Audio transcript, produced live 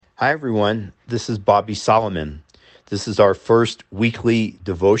Hi, everyone. This is Bobby Solomon. This is our first weekly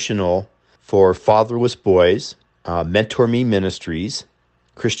devotional for Fatherless Boys, Mentor Me Ministries,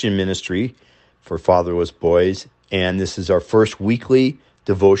 Christian ministry for fatherless boys. And this is our first weekly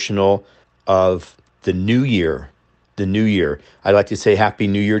devotional of the new year. The new year. I'd like to say Happy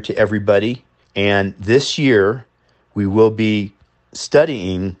New Year to everybody. And this year, we will be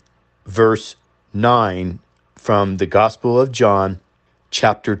studying verse 9 from the Gospel of John,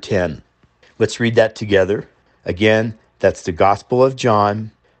 chapter 10. Let's read that together. Again, that's the Gospel of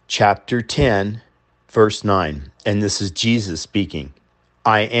John, chapter 10, verse 9. And this is Jesus speaking.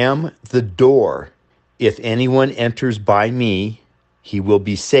 I am the door. If anyone enters by me, he will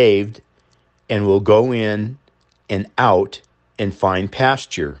be saved and will go in and out and find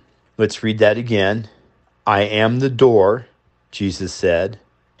pasture. Let's read that again. I am the door, Jesus said.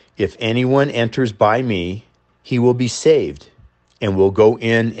 If anyone enters by me, he will be saved and will go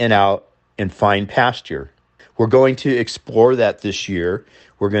in and out and find pasture. We're going to explore that this year.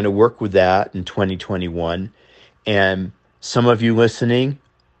 We're going to work with that in 2021. And some of you listening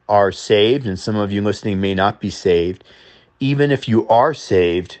are saved, and some of you listening may not be saved. Even if you are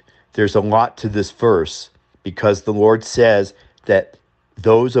saved, there's a lot to this verse, because the Lord says that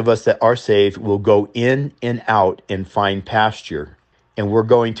those of us that are saved will go in and out and find pasture. And we're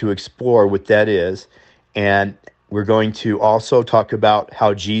going to explore what that is. And we're going to also talk about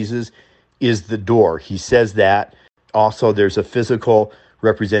how Jesus is the door. He says that. Also, there's a physical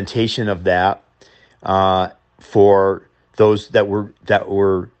representation of that for those that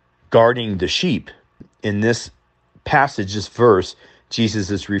were guarding the sheep. In this passage, this verse, Jesus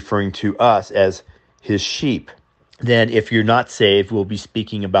is referring to us as his sheep. Then, if you're not saved, we'll be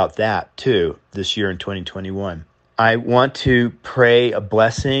speaking about that too this year in 2021. I want to pray a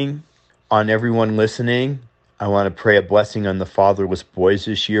blessing on everyone listening. I want to pray a blessing on the fatherless boys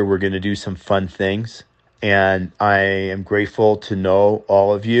this year. We're going to do some fun things. And I am grateful to know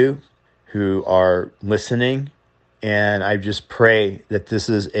all of you who are listening. And I just pray that this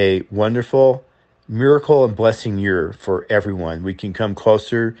is a wonderful miracle and blessing year for everyone. We can come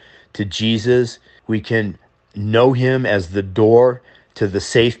closer to Jesus. We can know him as the door to the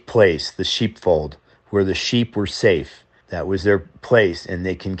safe place, the sheepfold, where the sheep were safe. That was their place, and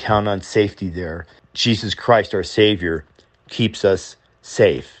they can count on safety there. Jesus Christ, our Savior, keeps us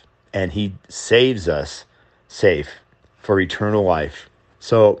safe, and he saves us safe for eternal life.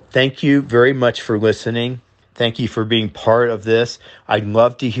 So thank you very much for listening. Thank you for being part of this. I'd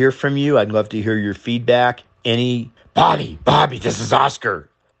love to hear from you. I'd love to hear your feedback. Bobby, this is Oscar.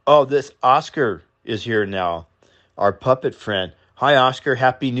 Oh, this Oscar is here now, our puppet friend. Hi, Oscar.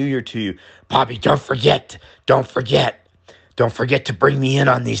 Happy New Year to you. Bobby, don't forget to bring me in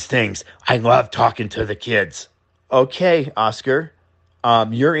on these things. I love talking to the kids. Okay, Oscar,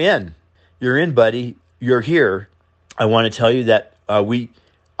 you're in. You're in, buddy. You're here. I want to tell you that we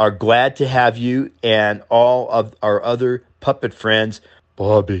are glad to have you and all of our other puppet friends.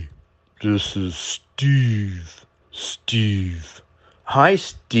 Bobby, this is Steve. Steve. Hi,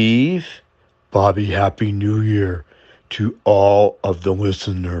 Steve. Bobby, Happy New Year to all of the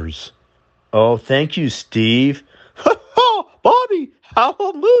listeners. Oh, thank you, Steve. Bobby,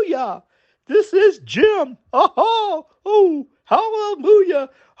 hallelujah. This is Jim. Oh, hallelujah.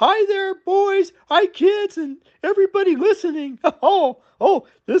 Hi there, boys. Hi, kids, and everybody listening. Oh,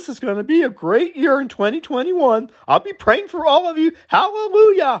 this is going to be a great year in 2021. I'll be praying for all of you.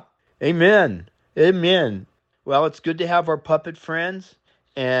 Hallelujah. Amen. Amen. Well, it's good to have our puppet friends,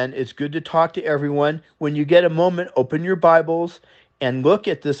 and it's good to talk to everyone. When you get a moment, open your Bibles and look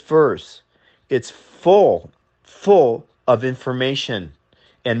at this verse. It's full of information.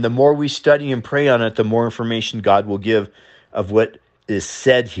 And the more we study and pray on it, the more information God will give of what is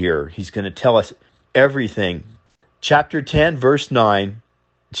said here. He's going to tell us everything. Chapter 10, verse 9,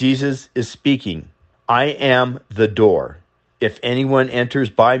 Jesus is speaking. I am the door. If anyone enters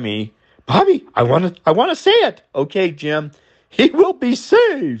by me, Bobby, I want to say it. Okay, Jim. He will be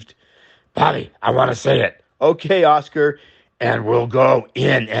saved. Bobby, I want to say it. Okay, Oscar. And we'll go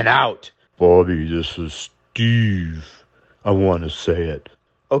in and out. Bobby, this is Steve. I want to say it.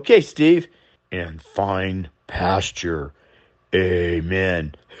 Okay, Steve. And find pasture.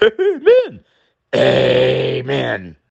 Amen. Amen. Amen.